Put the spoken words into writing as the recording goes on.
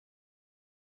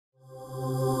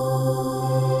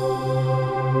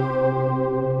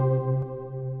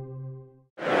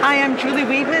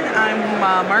Weaven.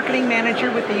 I'm Marketing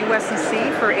Manager with the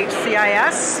USNC for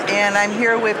HCIS, and I'm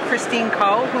here with Christine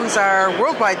Coe, who's our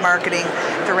Worldwide Marketing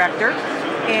Director.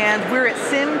 And we're at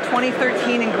SIIM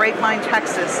 2013 in Grapevine,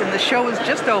 Texas, and the show is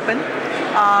just open.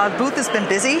 The booth has been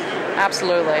busy.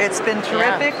 Absolutely. It's been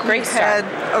terrific. Yeah, great start.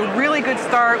 We've had a really good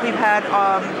start. We've had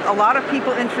a lot of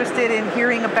people interested in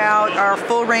hearing about our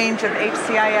full range of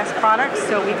HCIS products.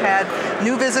 So we've had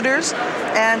new visitors,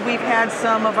 and we've had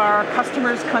some of our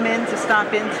customers come in to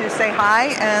stop in to say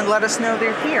hi and let us know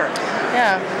they're here.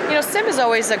 Yeah, you know, SIIM is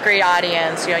always a great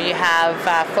audience. You know, you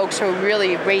have folks who are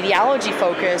really radiology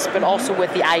focused, but also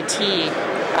with the IT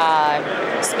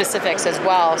specifics as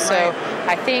well. So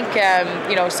I think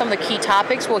you know, some of the key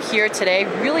topics we'll hear today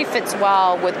really fits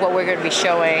well with what we're going to be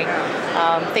showing.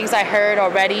 Things I heard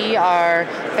already are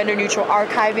vendor neutral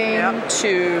archiving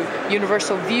to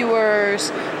universal viewers,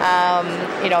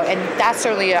 you know, and that's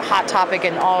certainly a hot topic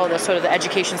in all of the sort of the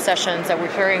education sessions that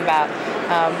we're hearing about.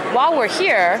 While we're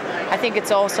here, I think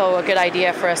it's also a good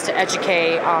idea for us to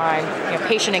educate on, you know,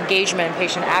 patient engagement and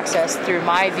patient access through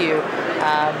my view.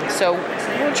 So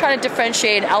we'll try to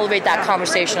differentiate and elevate that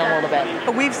conversation a little bit.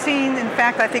 We've seen, in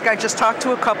fact, I think I just talked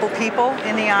to a couple people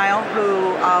in the aisle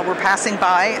who were passing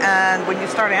by, and when you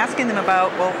start asking them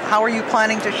about, well, how are you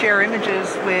planning to share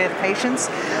images with patients,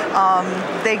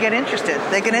 they get interested.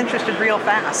 They get interested real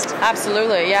fast.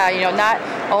 Absolutely, yeah. You know, not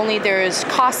only there's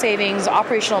cost savings,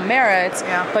 operational merits,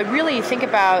 but really think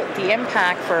about the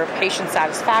impact for patient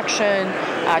satisfaction,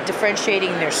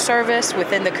 differentiating their service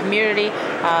within the community,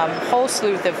 whole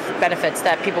slew of benefits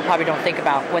that people probably don't think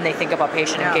about when they think about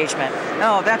patient engagement.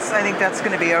 No, I think that's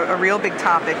going to be a real big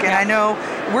topic. And I know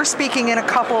we're speaking in a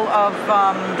couple of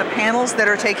the panels that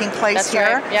are taking place here.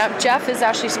 That's right. Yeah, Jeff is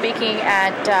actually speaking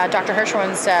at Dr.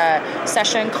 Hirschhorn's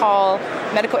session called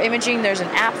Medical Imaging. There's an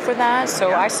app for that,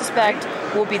 so I suspect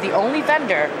we'll be the only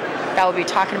vendor that will be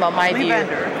talking about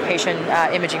MyView patient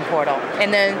imaging portal.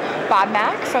 And then Bob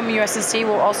Mack from USNC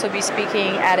will also be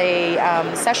speaking at a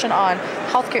session on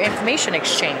healthcare information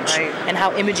exchange and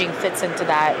how imaging fits into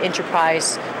that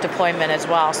enterprise deployment as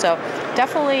well. So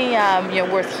definitely, you know,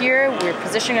 we're here. We're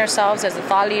positioning ourselves as a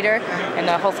thought leader, and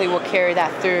hopefully we'll carry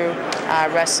that through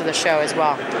the rest of the show as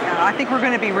well. I think we're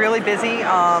going to be really busy,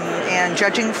 and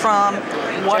judging from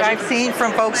what I've seen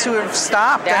from folks who have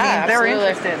stopped, I mean, they're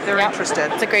interested. They're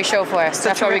interested. It's a great show for us.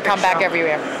 That's why we come back every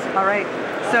year. All right.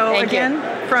 So again,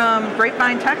 from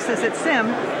Grapevine, Texas at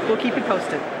SIIM, we'll keep you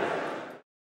posted.